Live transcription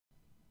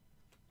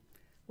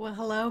Well,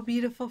 hello,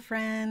 beautiful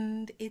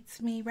friend. It's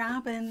me,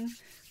 Robin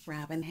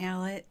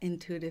Hallett,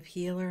 intuitive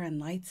healer and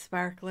light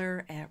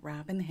sparkler at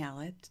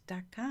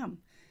robinhallett.com.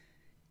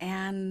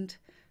 And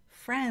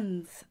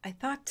friends, I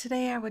thought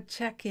today I would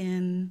check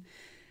in.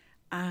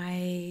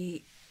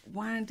 I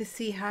wanted to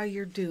see how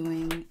you're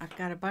doing. I've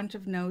got a bunch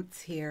of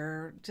notes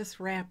here, just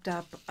wrapped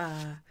up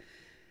a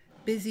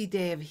busy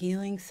day of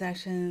healing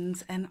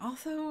sessions and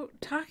also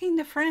talking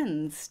to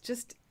friends,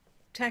 just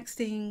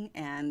texting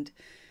and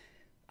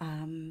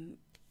um,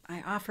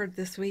 I offered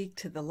this week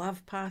to the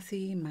Love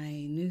Posse,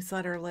 my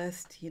newsletter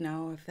list.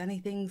 If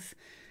anything's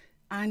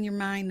on your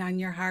mind, on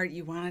your heart,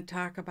 you want to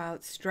talk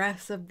about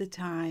stress of the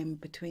time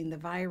between the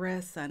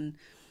virus and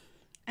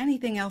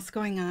anything else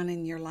going on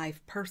in your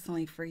life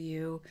personally for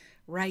you,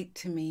 write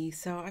to me.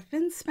 So I've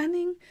been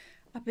spending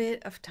a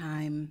bit of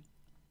time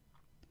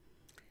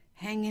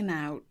hanging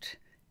out,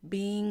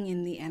 being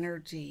in the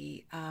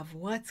energy of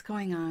what's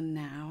going on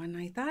now. And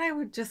I thought I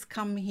would just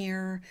come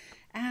here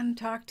and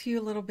talk to you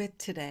a little bit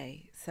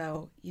today.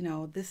 So,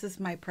 this is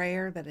my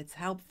prayer that it's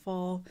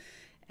helpful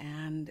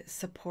and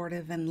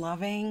supportive and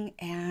loving.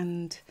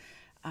 And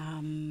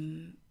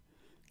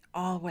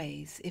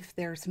always, if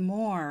there's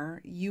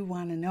more you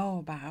want to know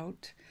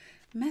about,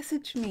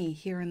 message me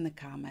here in the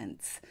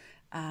comments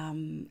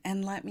and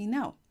let me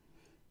know.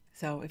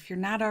 So if you're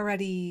not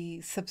already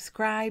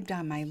subscribed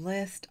on my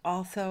list,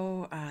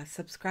 also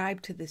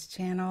subscribe to this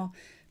channel.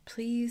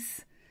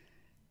 Please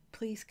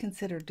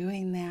consider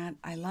doing that.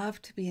 I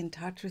love to be in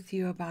touch with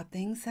you about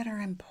things that are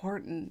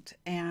important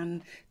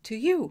and to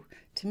you,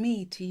 to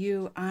me, to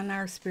you on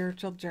our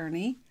spiritual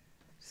journey.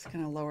 Just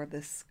going to lower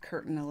this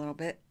curtain a little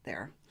bit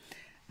there.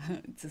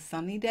 It's a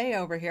sunny day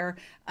over here.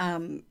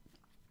 I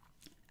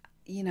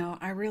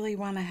really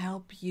want to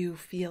help you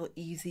feel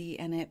easy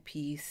and at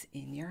peace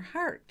in your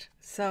heart.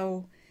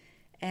 So,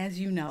 as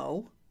you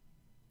know,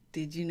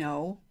 did you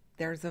know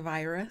there's a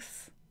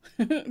virus?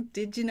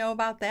 Did you know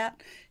about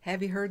that?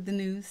 Have you heard the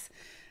news?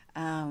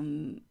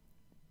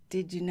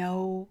 Did you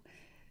know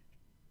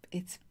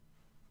it's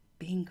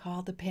being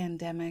called a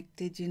pandemic?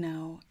 Did you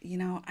know?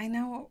 I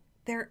know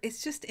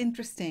it's just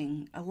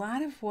interesting. A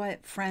lot of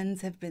what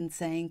friends have been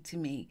saying to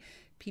me,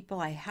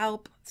 people I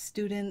help,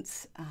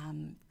 students,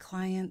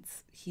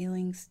 clients,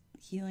 healing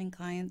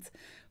clients,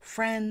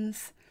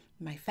 friends,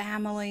 my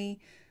family,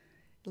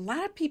 a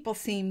lot of people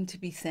seem to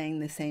be saying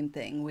the same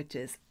thing, which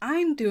is,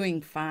 I'm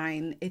doing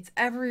fine. It's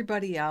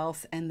everybody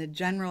else and the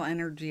general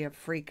energy of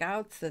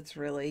freakouts that's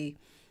really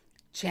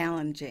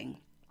challenging.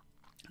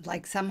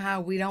 Like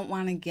somehow we don't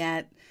want to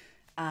get,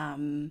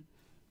 for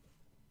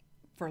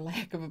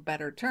lack of a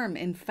better term,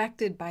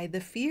 infected by the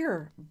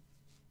fear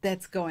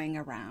that's going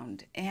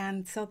around.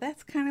 And so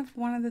that's kind of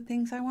one of the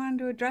things I wanted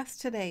to address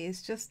today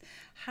is just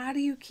how do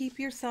you keep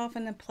yourself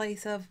in a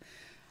place of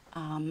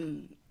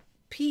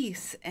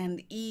peace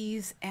and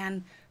ease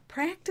and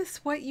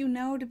practice what you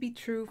know to be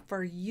true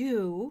for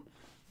you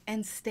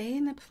and stay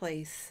in a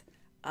place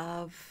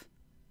of,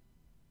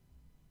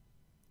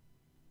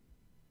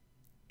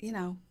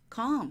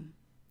 calm.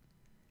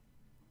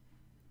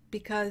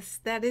 Because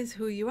that is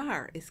who you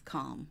are, is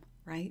calm,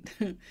 right?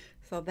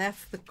 So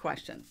that's the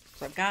question.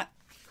 So I've got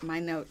my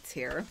notes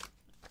here.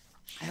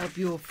 I hope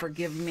you will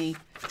forgive me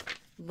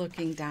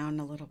looking down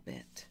a little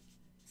bit.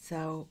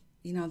 So,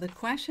 the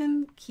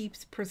question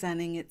keeps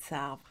presenting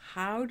itself.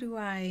 How do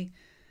I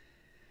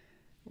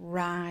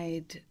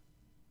ride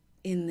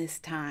in this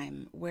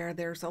time where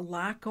there's a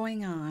lot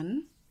going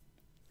on?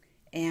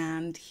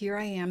 And here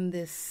I am,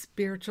 this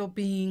spiritual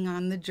being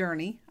on the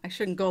journey. I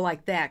shouldn't go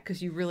like that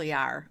because you really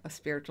are a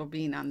spiritual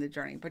being on the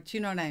journey, but you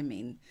know what I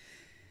mean.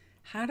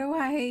 How do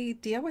I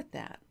deal with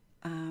that?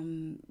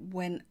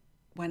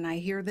 When I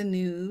hear the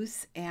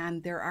news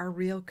and there are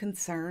real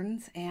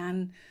concerns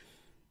and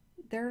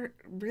there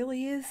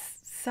really is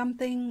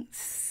something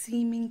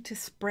seeming to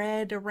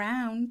spread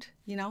around,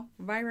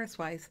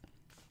 virus-wise.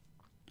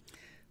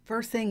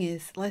 First thing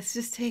is, let's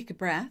just take a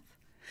breath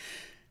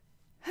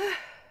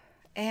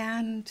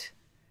and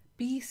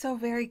be so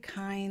very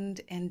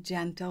kind and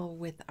gentle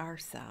with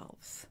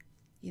ourselves.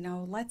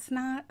 Let's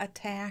not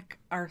attack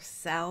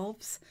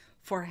ourselves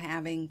for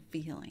having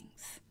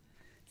feelings.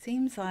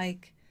 Seems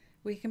like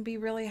we can be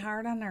really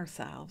hard on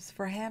ourselves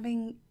for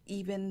having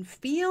even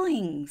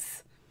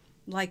feelings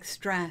like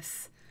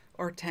stress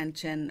or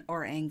tension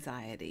or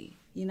anxiety.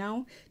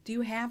 Do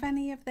you have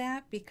any of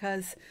that?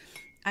 Because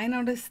I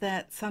notice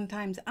that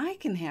sometimes I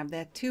can have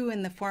that too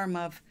in the form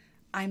of,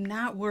 I'm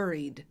not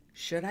worried.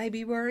 Should I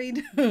be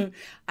worried?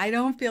 I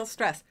don't feel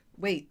stressed.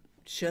 Wait,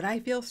 should I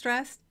feel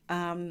stressed?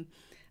 I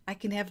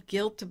can have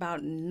guilt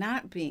about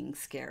not being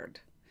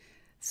scared.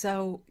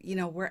 So,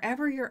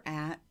 wherever you're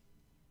at,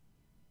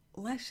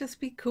 let's just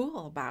be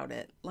cool about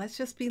it. Let's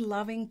just be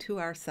loving to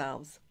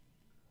ourselves.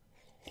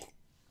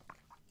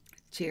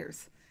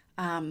 Cheers.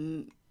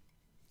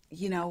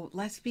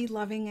 Let's be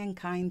loving and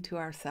kind to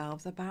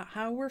ourselves about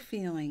how we're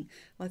feeling.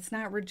 Let's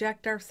not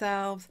reject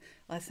ourselves.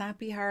 Let's not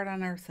be hard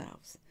on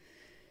ourselves.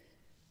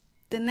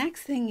 The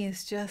next thing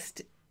is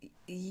just,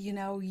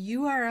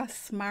 you are a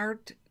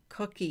smart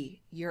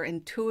cookie. You're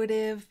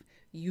intuitive.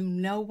 You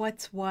know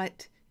what's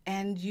what,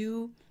 and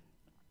you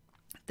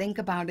think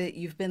about it.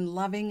 You've been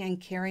loving and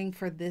caring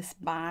for this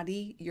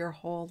body your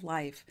whole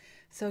life.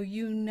 So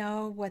you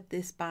know what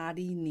this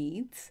body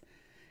needs.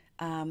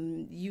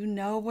 You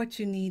know what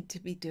you need to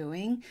be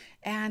doing,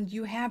 and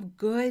you have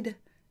good,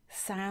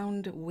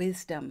 sound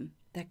wisdom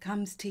that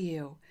comes to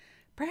you.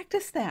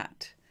 Practice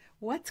that.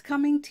 What's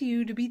coming to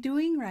you to be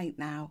doing right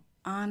now?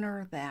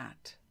 Honor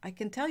that. I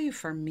can tell you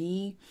for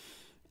me,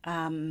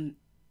 I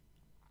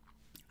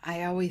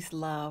always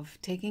love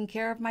taking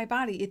care of my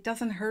body. It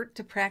doesn't hurt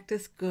to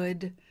practice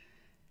good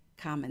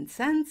common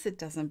sense. It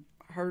doesn't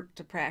hurt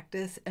to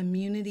practice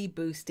immunity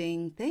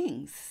boosting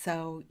things.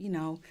 So,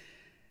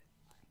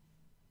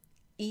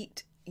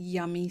 eat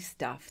yummy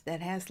stuff that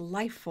has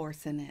life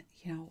force in it,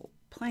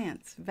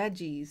 plants,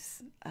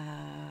 veggies,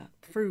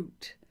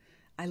 fruit.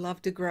 I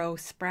love to grow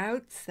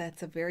sprouts.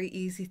 That's a very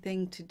easy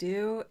thing to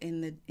do in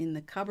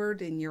the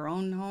cupboard in your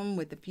own home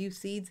with a few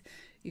seeds.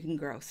 You can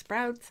grow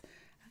sprouts,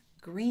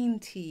 green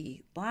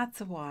tea, lots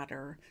of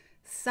water,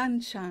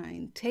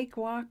 sunshine, take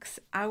walks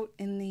out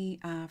in the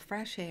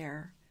fresh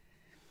air.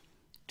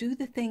 Do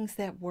the things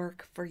that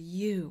work for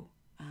you.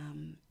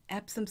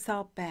 Epsom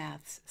salt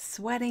baths,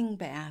 sweating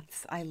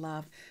baths. I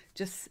love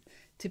just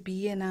to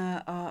be in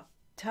a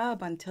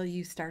tub until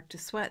you start to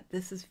sweat.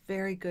 This is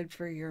very good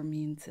for your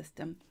immune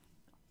system.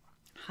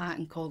 Hot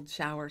and cold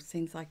showers,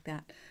 things like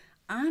that.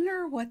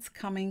 Honor what's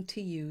coming to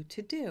you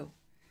to do.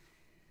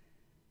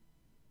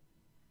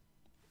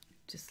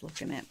 Just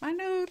looking at my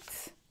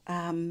notes.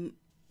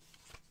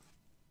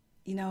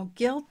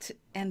 Guilt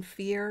and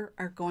fear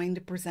are going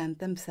to present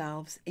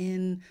themselves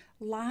in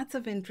lots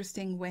of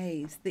interesting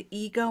ways. The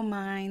ego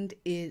mind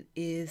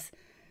is,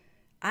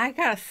 I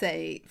gotta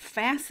say,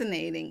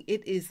 fascinating.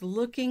 It is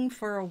looking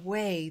for a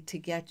way to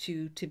get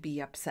you to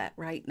be upset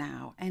right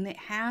now. And it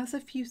has a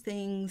few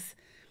things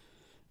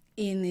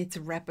in its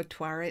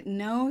repertoire. It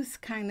knows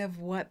kind of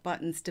what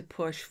buttons to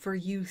push for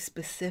you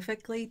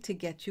specifically to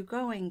get you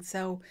going.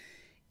 So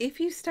if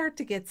you start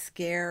to get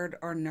scared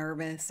or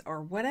nervous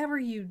or whatever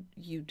you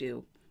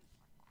do,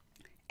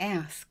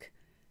 ask,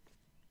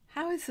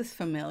 how is this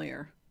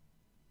familiar?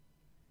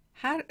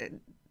 How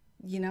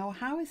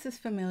is this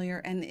familiar?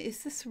 And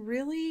is this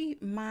really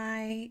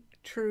my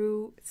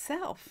true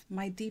self,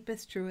 my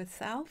deepest, truest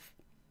self?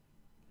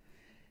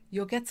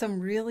 You'll get some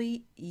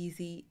really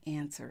easy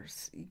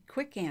answers,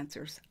 quick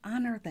answers.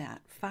 Honor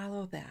that,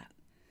 follow that.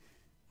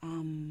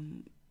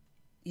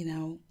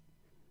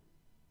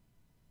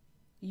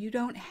 You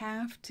don't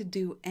have to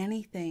do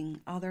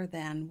anything other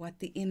than what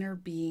the inner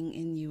being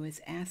in you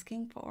is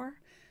asking for.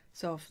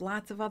 So if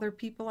lots of other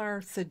people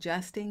are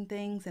suggesting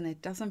things and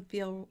it doesn't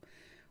feel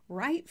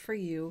right for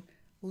you,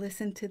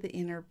 listen to the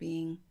inner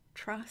being.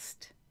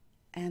 Trust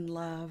and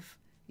love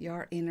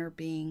your inner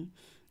being.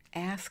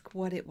 Ask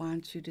what it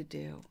wants you to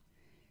do.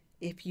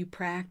 If you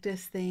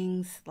practice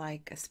things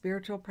like a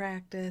spiritual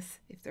practice,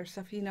 if there's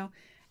stuff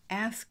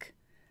ask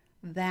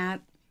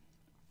that,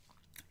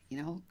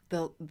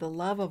 the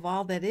love of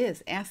all that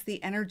is. Ask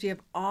the energy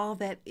of all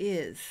that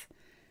is.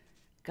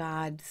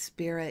 God,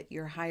 Spirit,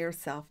 your higher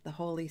self, the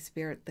Holy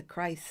Spirit, the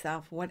Christ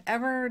self,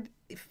 whatever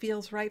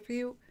feels right for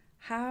you.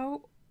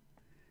 How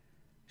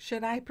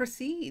should I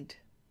proceed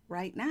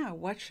right now?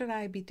 What should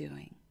I be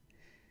doing?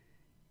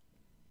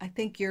 I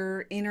think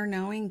your inner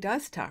knowing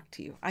does talk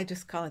to you. I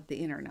just call it the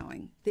inner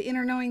knowing. The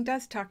inner knowing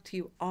does talk to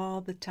you all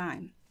the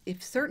time.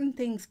 If certain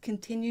things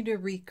continue to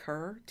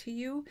recur to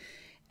you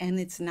and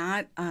it's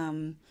not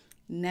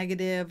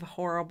negative,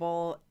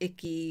 horrible,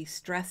 icky,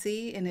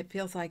 stressy, and it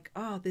feels like,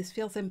 oh, this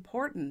feels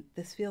important,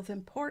 this feels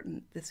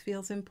important, this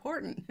feels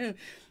important.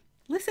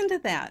 Listen to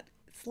that.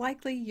 It's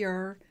likely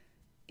your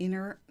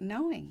inner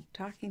knowing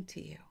talking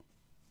to you.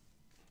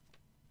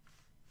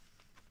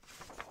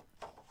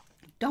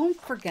 Don't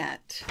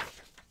forget,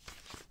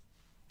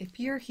 if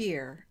you're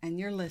here and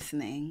you're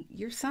listening,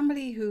 you're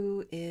somebody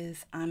who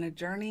is on a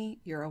journey,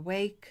 you're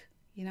awake,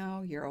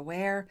 you're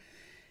aware.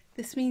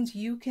 This means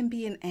you can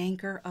be an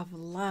anchor of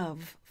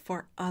love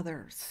for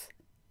others.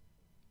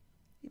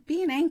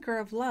 Be an anchor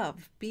of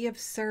love. Be of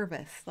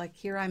service. Like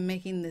here I'm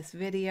making this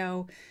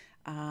video,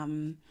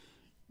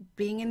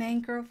 being an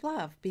anchor of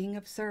love, being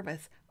of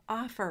service.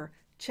 Offer.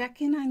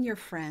 Check in on your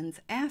friends.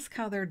 Ask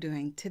how they're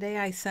doing. Today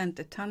I sent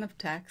a ton of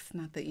texts.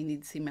 Not that you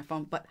need to see my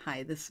phone, but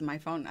hi, this is my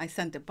phone. I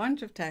sent a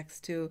bunch of texts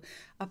to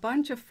a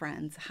bunch of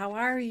friends. How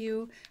are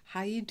you?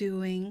 How you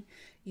doing?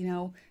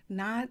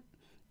 Not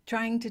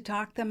trying to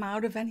talk them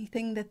out of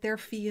anything that they're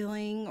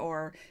feeling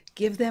or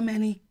give them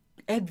any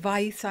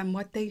advice on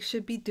what they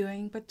should be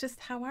doing, but just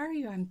how are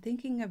you? I'm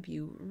thinking of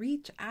you.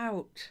 Reach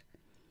out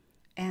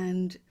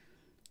and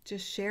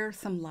just share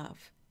some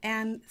love.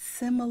 And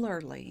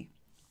similarly,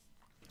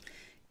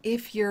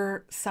 if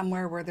you're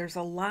somewhere where there's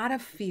a lot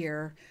of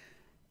fear,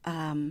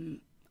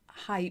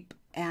 hype,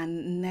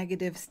 and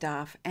negative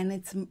stuff, and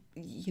it's,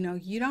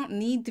 you don't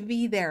need to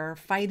be there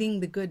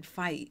fighting the good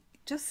fight.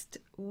 Just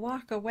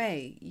walk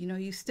away.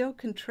 You still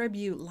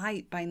contribute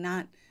light by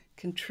not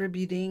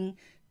contributing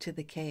to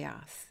the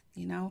chaos,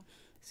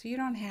 So you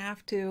don't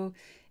have to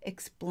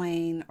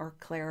explain or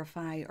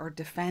clarify or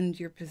defend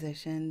your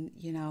position.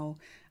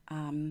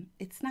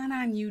 It's not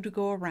on you to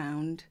go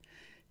around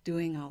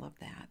doing all of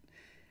that.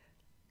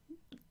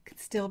 Could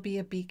still be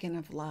a beacon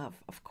of love,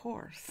 of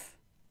course.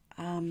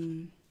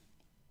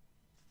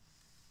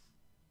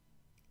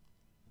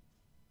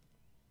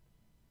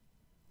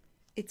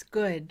 It's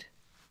good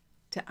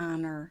to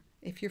honor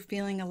if you're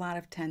feeling a lot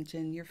of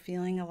tension, you're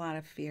feeling a lot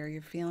of fear,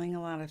 you're feeling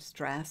a lot of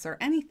stress or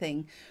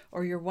anything,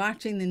 or you're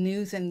watching the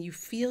news and you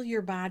feel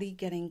your body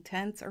getting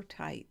tense or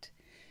tight.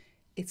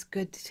 It's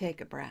good to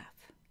take a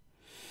breath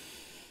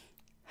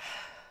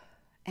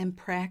and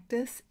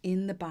practice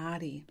in the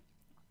body,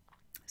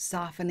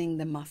 softening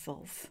the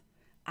muscles.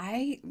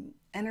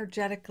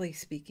 Energetically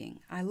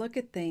speaking, I look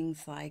at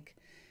things like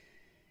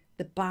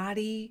the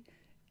body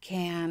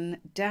can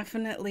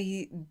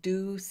definitely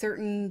do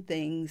certain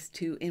things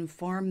to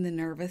inform the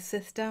nervous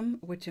system,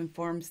 which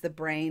informs the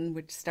brain,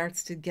 which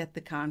starts to get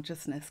the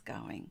consciousness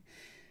going.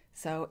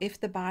 So if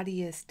the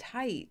body is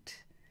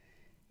tight,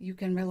 you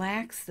can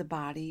relax the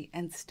body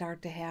and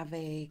start to have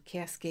a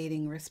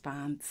cascading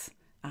response.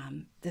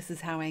 This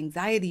is how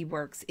anxiety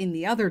works in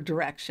the other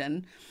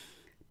direction,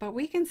 but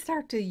we can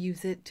start to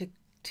use it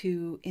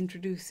to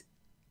introduce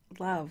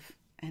love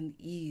and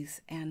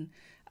ease and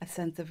a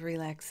sense of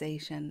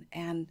relaxation.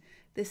 And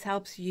this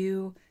helps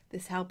you,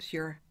 this helps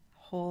your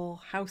whole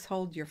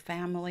household, your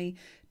family,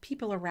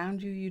 people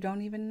around you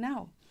don't even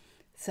know.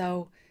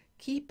 So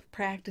keep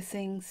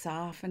practicing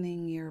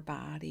softening your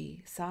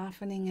body,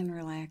 softening and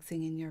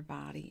relaxing in your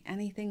body.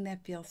 Anything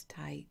that feels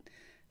tight,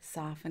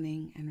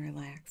 softening and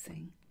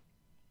relaxing.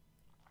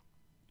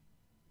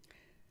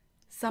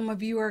 Some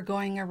of you are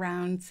going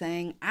around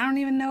saying, I don't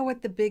even know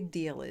what the big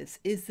deal is.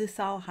 Is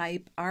this all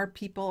hype? Are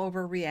people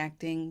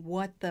overreacting?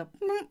 What the,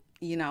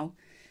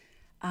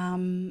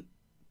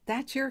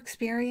 that's your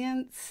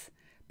experience,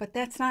 but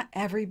that's not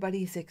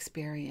everybody's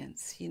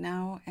experience,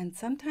 And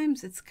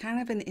sometimes it's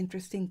kind of an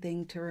interesting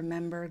thing to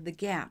remember the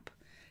gap.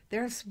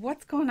 There's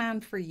what's going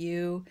on for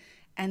you,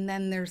 and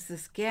then there's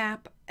this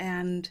gap,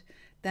 and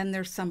then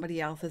there's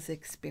somebody else's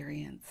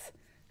experience.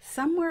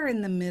 Somewhere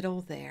in the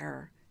middle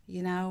there,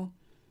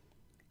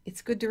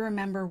 it's good to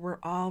remember we're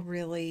all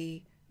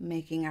really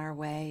making our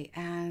way.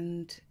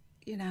 And,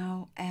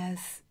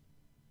 as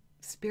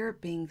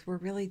spirit beings, we're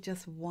really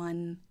just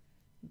one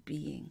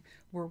being.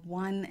 We're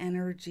one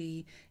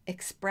energy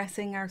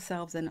expressing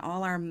ourselves in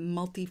all our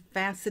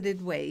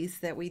multifaceted ways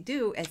that we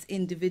do as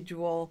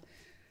individual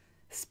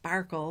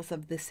sparkles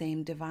of the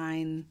same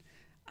divine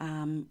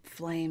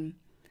flame.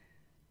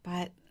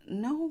 But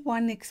no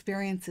one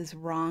experience is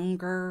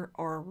wronger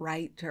or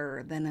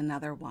righter than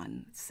another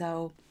one.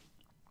 So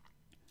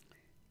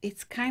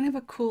it's kind of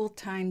a cool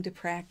time to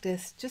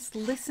practice just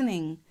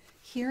listening,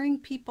 hearing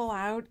people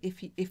out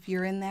if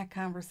you're in that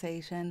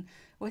conversation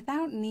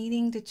without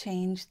needing to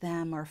change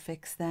them or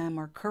fix them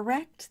or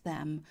correct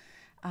them,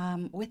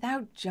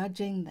 without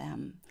judging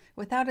them,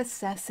 without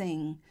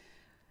assessing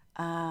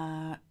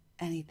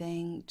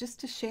anything, just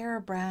to share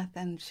a breath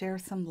and share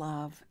some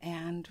love.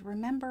 And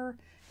remember,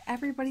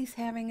 everybody's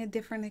having a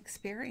different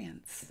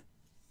experience.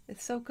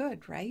 It's so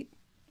good, right?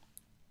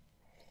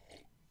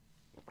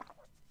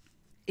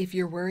 If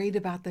you're worried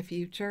about the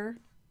future,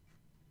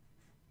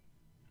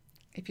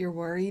 if you're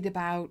worried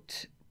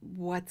about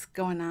what's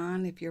going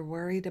on, if you're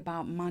worried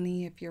about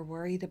money, if you're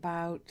worried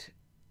about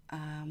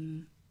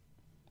the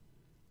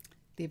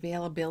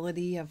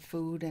availability of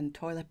food and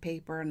toilet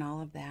paper and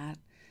all of that,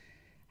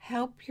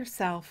 help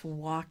yourself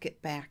walk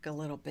it back a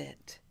little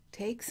bit.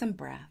 Take some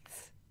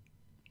breaths.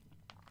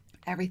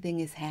 Everything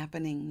is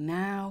happening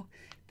now.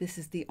 This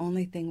is the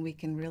only thing we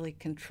can really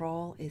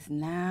control is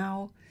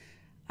now.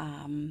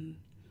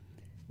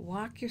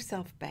 Walk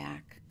yourself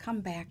back, come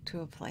back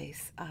to a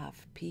place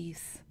of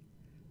peace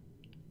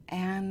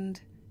and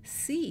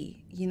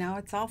see,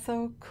 it's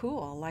also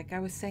cool. Like I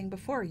was saying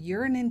before,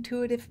 you're an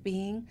intuitive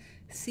being.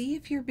 See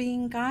if you're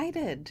being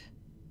guided.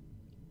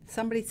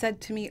 Somebody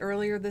said to me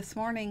earlier this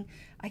morning,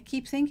 I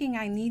keep thinking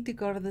I need to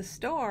go to the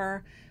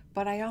store,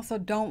 but I also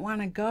don't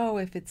want to go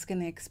if it's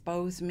going to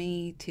expose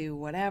me to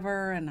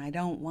whatever, and I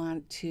don't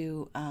want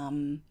to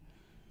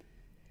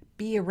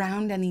be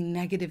around any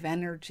negative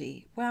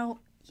energy. Well,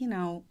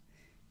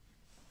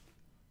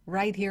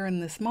 right here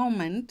in this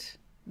moment,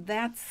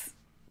 that's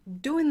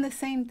doing the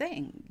same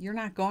thing. You're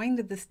not going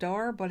to the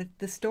store, but if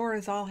the store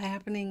is all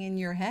happening in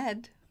your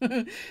head,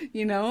 and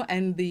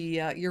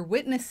you're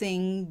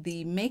witnessing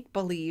the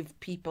make-believe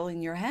people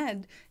in your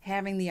head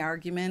having the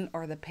argument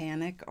or the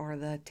panic or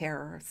the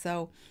terror.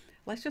 So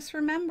let's just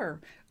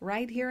remember,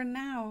 right here and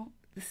now,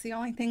 this is the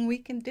only thing we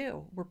can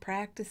do. We're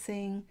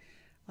practicing.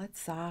 Let's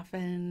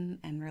soften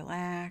and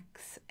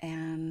relax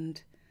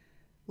and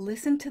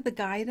listen to the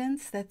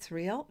guidance that's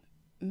real.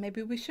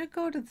 Maybe we should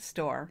go to the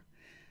store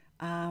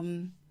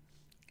and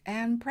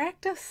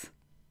practice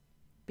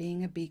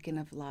being a beacon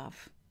of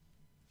love,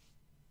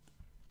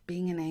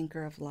 being an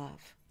anchor of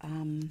love.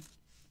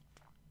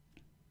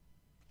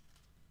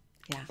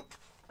 Yeah.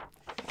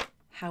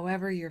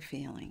 However you're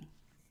feeling,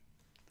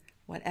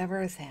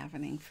 whatever is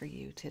happening for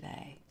you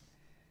today,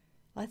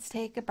 Let's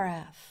take a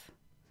breath.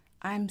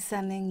 I'm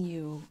sending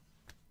you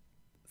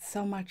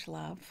so much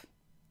love.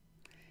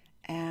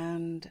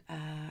 And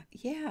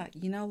yeah,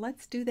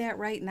 let's do that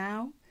right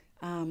now.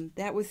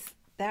 That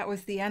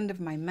was the end of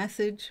my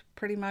message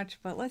pretty much,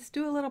 but let's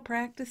do a little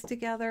practice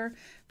together.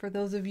 For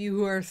those of you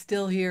who are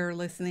still here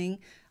listening,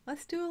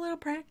 let's do a little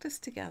practice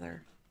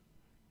together.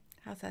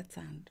 How's that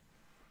sound?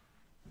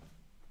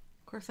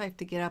 Of course, I have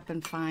to get up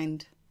and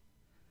find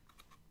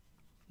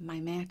my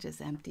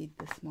matches emptied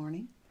this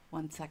morning.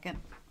 1 second.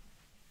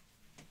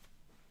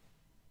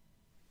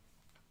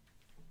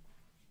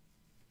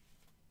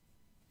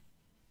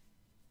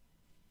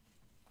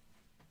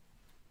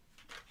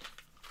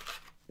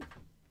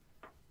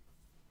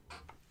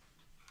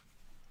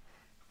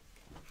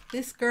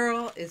 This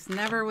girl is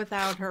never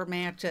without her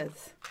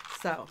matches.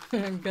 So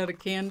I've got a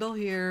candle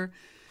here,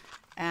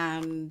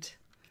 and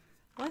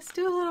let's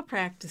do a little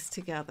practice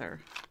together.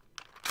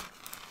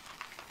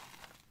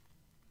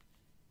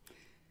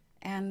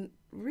 And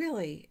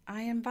really,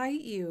 I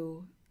invite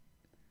you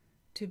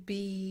to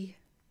be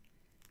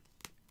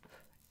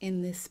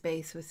in this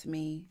space with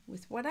me,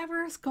 with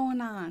whatever is going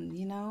on.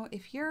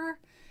 If you're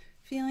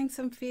feeling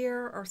some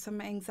fear or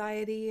some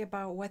anxiety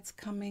about what's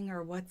coming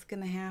or what's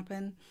going to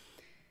happen,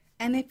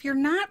 and if you're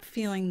not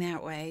feeling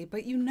that way,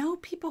 but you know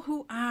people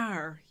who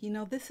are,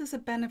 this is a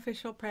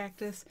beneficial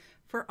practice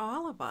for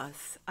all of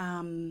us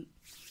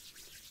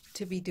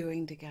to be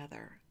doing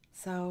together.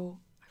 So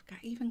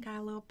I've even got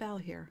a little bell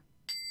here.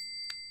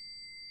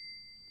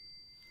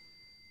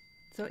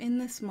 So in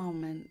this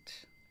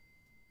moment,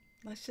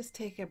 let's just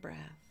take a breath.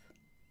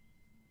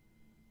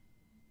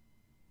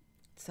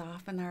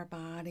 Soften our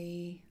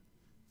body.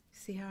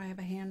 See how I have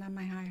a hand on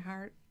my high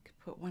heart? You can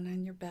put one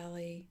on your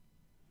belly.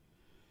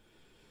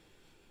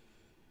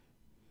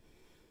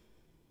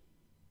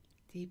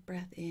 Deep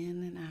breath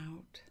in and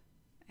out,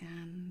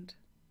 and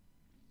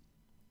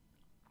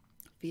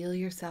feel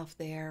yourself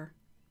there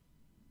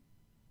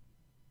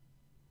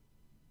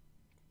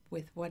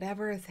with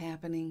whatever is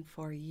happening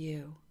for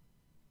you.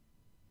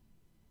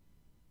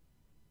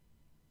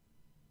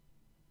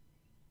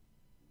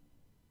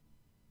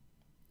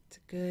 It's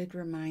a good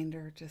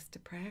reminder just to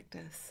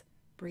practice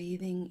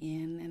breathing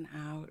in and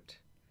out,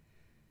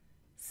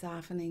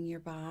 softening your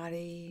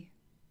body,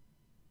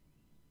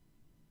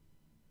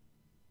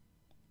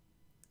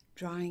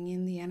 drawing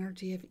in the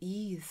energy of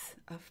ease,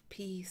 of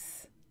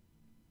peace.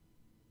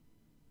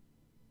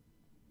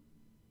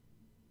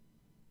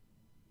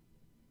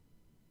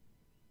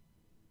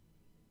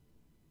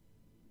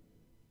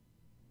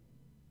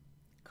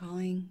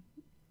 Calling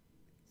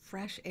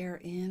fresh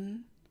air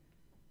in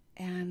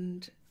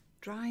and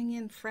drawing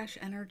in fresh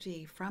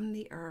energy from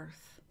the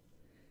earth,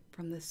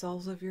 from the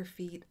soles of your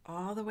feet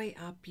all the way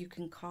up. You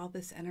can call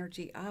this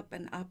energy up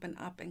and up and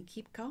up and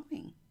keep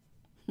going.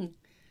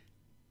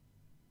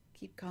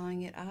 Keep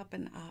calling it up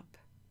and up.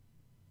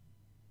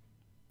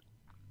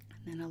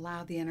 And then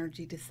allow the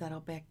energy to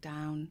settle back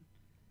down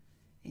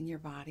in your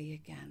body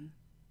again.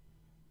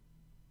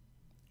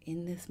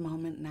 In this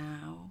moment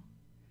now,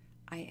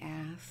 I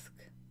ask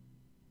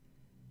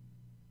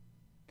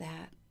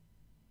that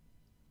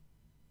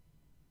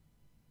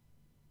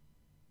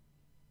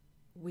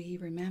we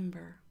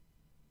remember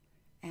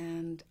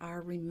and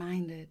are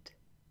reminded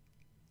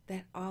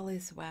that all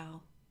is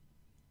well.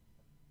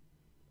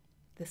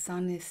 The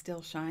sun is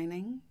still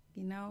shining,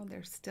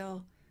 there's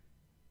still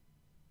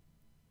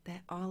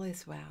that all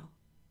is well.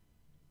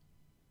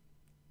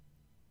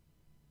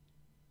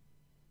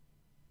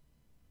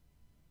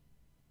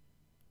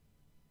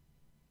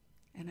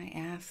 And I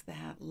ask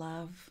that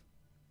love,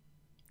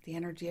 the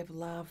energy of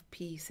love,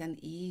 peace, and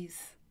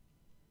ease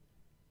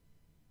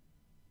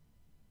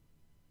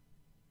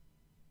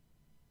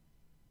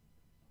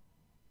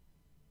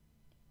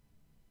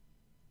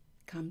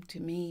come to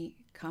me,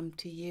 come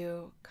to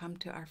you, come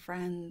to our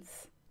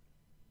friends.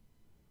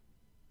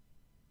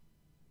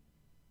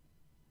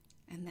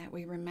 And that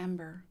we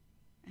remember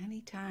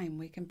anytime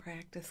we can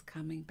practice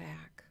coming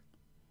back.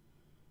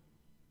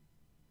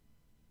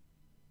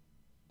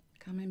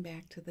 Coming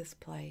back to this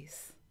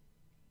place.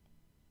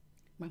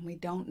 When we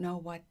don't know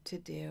what to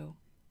do,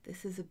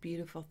 this is a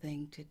beautiful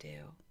thing to do.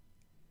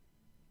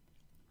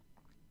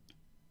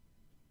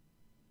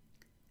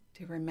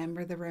 To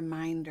remember the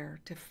reminder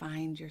to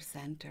find your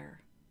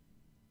center.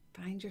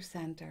 Find your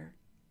center.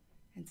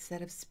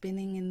 Instead of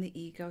spinning in the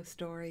ego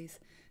stories,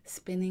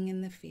 spinning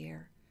in the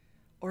fear,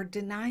 or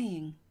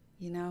denying,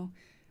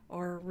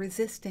 or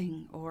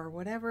resisting, or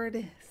whatever it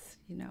is,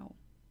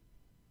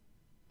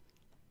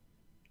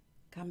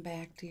 Come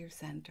back to your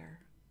center.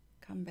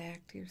 Come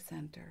back to your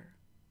center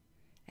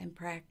and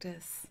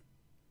practice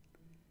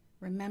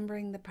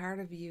remembering the part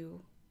of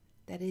you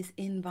that is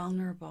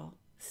invulnerable,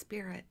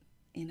 spirit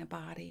in a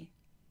body.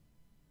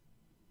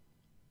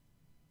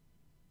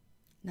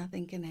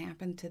 Nothing can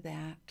happen to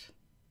that.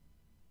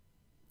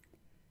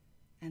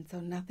 And so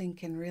nothing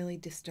can really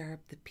disturb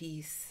the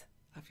peace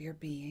of your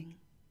being.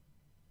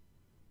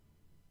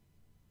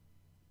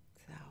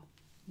 So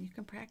You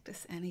can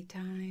practice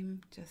anytime,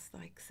 just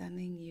like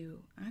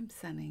I'm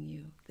sending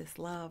you this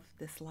love,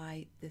 this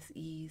light, this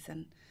ease,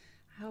 and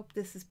I hope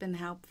this has been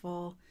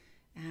helpful.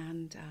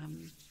 And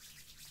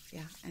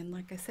yeah, and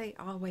like I say,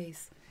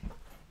 always,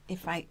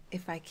 if I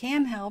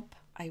can help,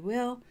 I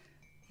will.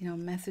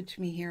 Message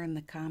me here in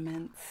the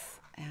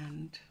comments,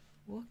 and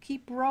we'll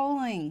keep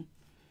rolling.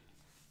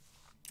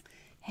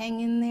 Hang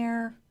in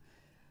there.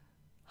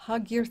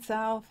 Hug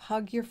yourself,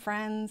 hug your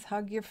friends,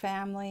 hug your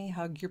family,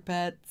 hug your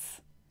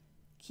pets.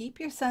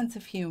 Keep your sense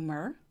of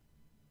humor.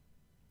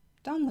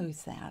 Don't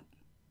lose that.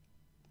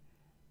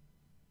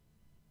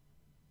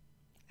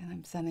 And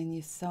I'm sending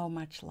you so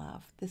much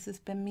love. This has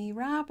been me,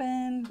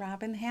 Robin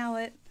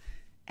Hallett,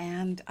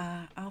 and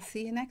I'll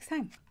see you next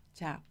time.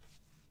 Ciao.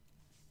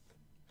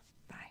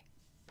 Bye.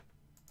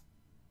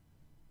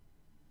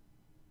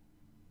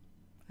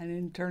 I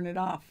didn't turn it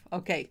off.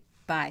 Okay,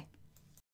 bye.